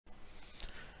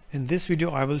In this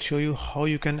video I will show you how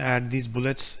you can add these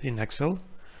bullets in Excel.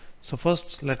 So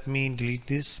first let me delete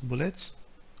these bullets.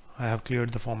 I have cleared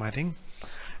the formatting,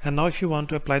 and now if you want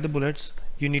to apply the bullets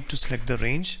you need to select the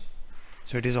range.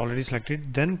 So it is already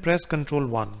selected, then press Ctrl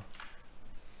 1.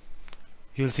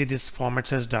 You will see this format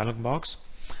says dialog box,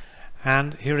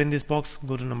 and here in this box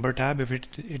go to number tab if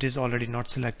it is already not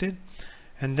selected,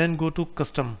 and then go to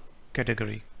custom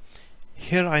category.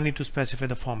 Here I need to specify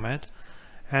the format,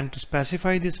 and to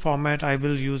specify this format I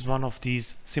will use one of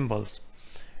these symbols,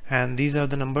 and these are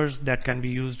the numbers that can be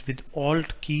used with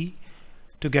Alt key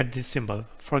to get this symbol.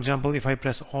 For example, if I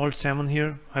press Alt 7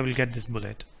 here, I will get this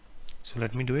bullet. So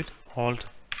let me do it, Alt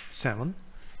 7,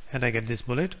 and I get this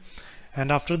bullet.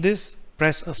 And after this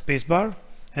press a spacebar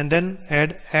and then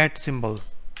add @ symbol.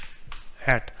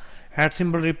 At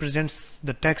symbol represents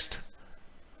the text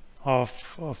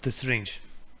of this range.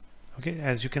 Okay,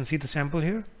 as you can see the sample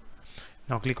here.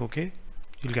 Now click OK,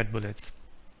 you'll get bullets.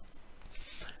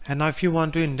 And now if you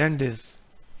want to indent this,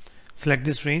 select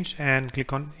this range and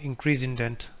click on increase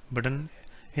indent button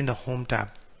in the home tab.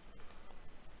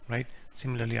 Right,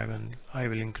 similarly I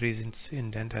will increase its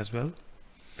indent as well.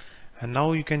 And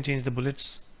now you can change the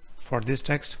bullets for this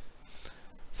text.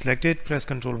 Select it, press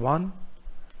Ctrl 1,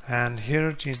 and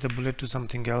here change the bullet to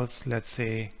something else. Let's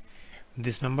say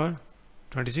this number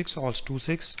 26, Alt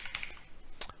 26,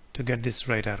 to get this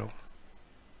right arrow.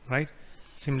 Right,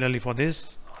 similarly for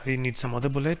this I need some other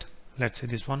bullet, let's say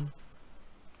this one.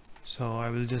 So I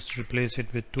will just replace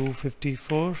it with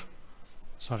 254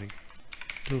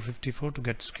 to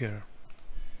get square,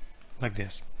 like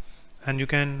this. And you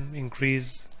can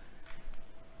increase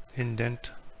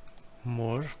indent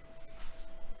more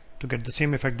to get the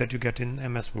same effect that you get in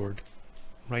MS Word.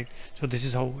 Right, so this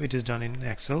is how it is done in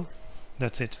Excel.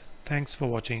 That's it. Thanks for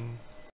watching.